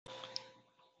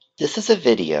This is a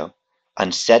video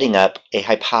on setting up a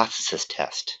hypothesis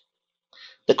test.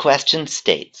 The question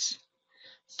states,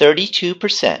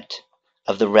 32%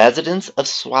 of the residents of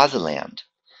Swaziland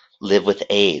live with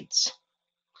AIDS.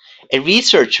 A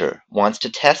researcher wants to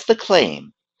test the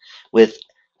claim with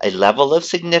a level of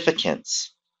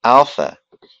significance, alpha,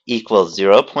 equals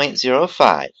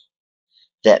 0.05,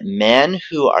 that men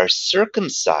who are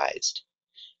circumcised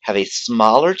have a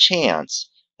smaller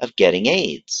chance of getting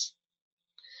AIDS.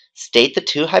 State the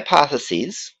two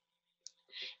hypotheses,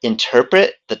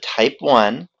 interpret the type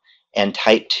 1 and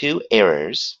type 2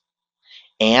 errors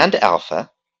and alpha,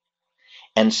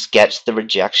 and sketch the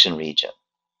rejection region.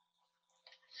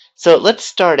 So let's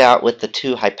start out with the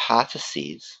two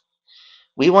hypotheses.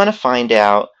 We want to find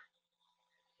out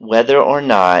whether or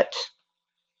not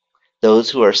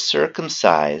those who are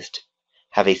circumcised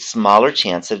have a smaller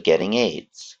chance of getting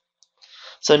AIDS.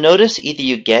 So notice either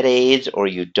you get AIDS or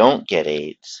you don't get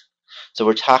AIDS. So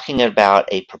we're talking about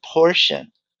a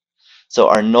proportion. So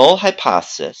our null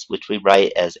hypothesis, which we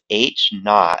write as H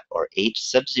naught or H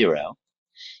sub 0,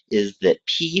 is that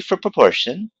P for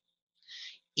proportion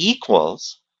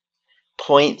equals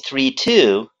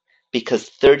 0.32 because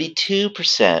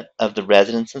 32% of the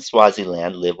residents in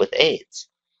Swaziland live with AIDS.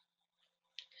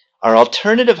 Our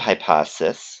alternative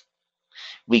hypothesis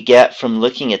we get from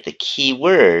looking at the key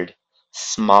word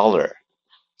smaller.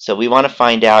 So we want to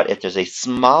find out if there's a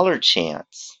smaller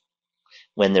chance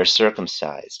when they're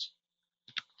circumcised.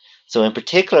 So in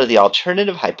particular, the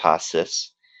alternative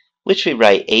hypothesis, which we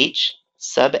write H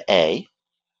sub A,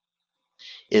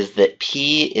 is that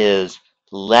P is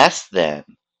less than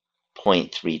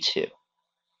 0.32.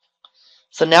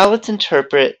 So now let's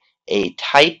interpret a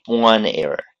type 1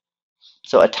 error.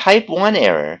 So a type 1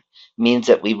 error means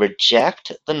that we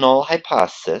reject the null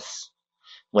hypothesis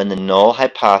when the null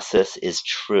hypothesis is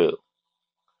true.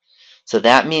 So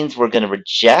that means we're going to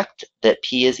reject that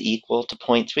P is equal to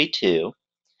 0.32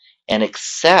 and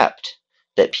accept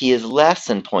that P is less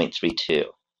than 0.32.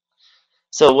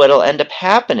 So what will end up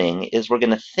happening is we're going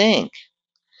to think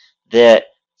that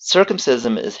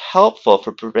circumcision is helpful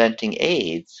for preventing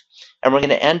AIDS, and we're going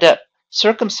to end up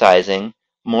circumcising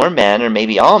more men, or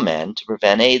maybe all men, to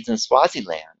prevent AIDS in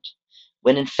Swaziland,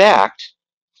 when in fact,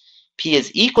 P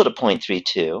is equal to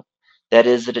 0.32, that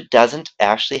is that it doesn't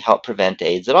actually help prevent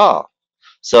AIDS at all.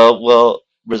 So it will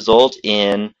result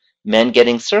in men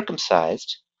getting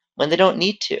circumcised when they don't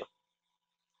need to.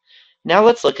 Now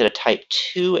let's look at a type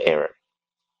 2 error.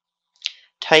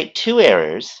 Type 2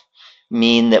 errors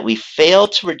mean that we fail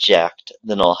to reject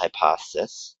the null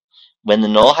hypothesis when the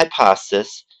null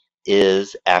hypothesis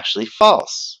is actually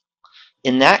false.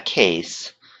 In that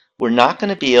case, we're not going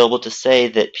to be able to say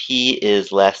that P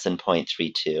is less than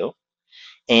 0.32,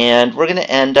 and we're going to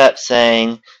end up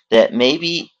saying that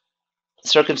maybe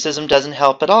circumcision doesn't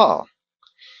help at all,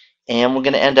 and we're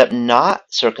going to end up not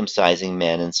circumcising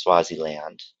men in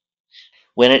Swaziland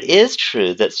when it is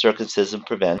true that circumcision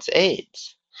prevents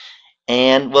AIDS.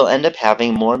 And we'll end up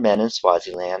having more men in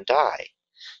Swaziland die.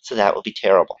 So that will be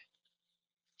terrible.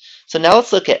 So now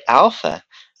let's look at alpha.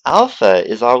 Alpha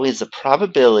is always the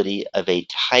probability of a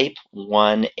type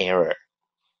 1 error.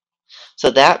 So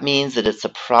that means that it's a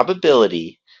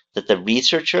probability that the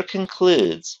researcher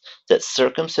concludes that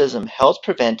circumcision helps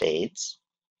prevent AIDS.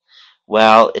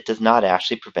 Well, it does not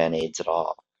actually prevent AIDS at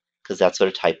all, because that's what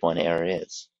a type 1 error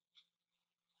is.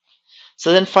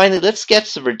 So then finally, let's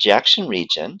sketch the rejection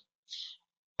region.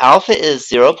 Alpha is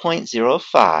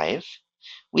 0.05.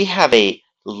 We have a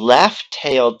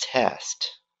left-tailed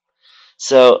test.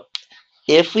 So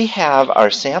if we have our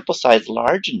sample size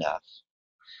large enough,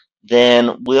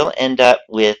 then we'll end up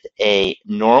with a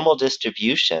normal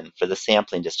distribution for the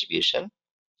sampling distribution.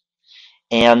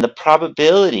 And the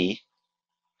probability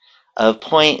of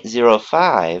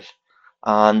 0.05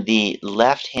 on the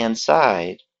left-hand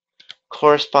side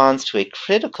corresponds to a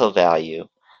critical value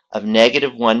of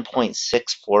negative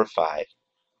 1.645.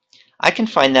 I can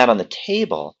find that on the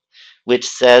table, which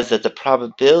says that the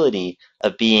probability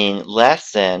of being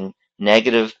less than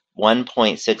negative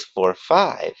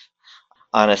 1.645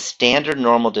 on a standard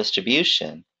normal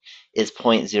distribution is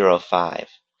 0.05.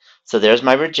 So there's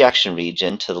my rejection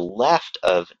region to the left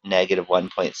of negative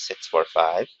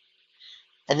 1.645,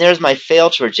 and there's my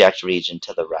fail to reject region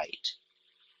to the right.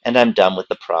 And I'm done with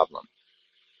the problem.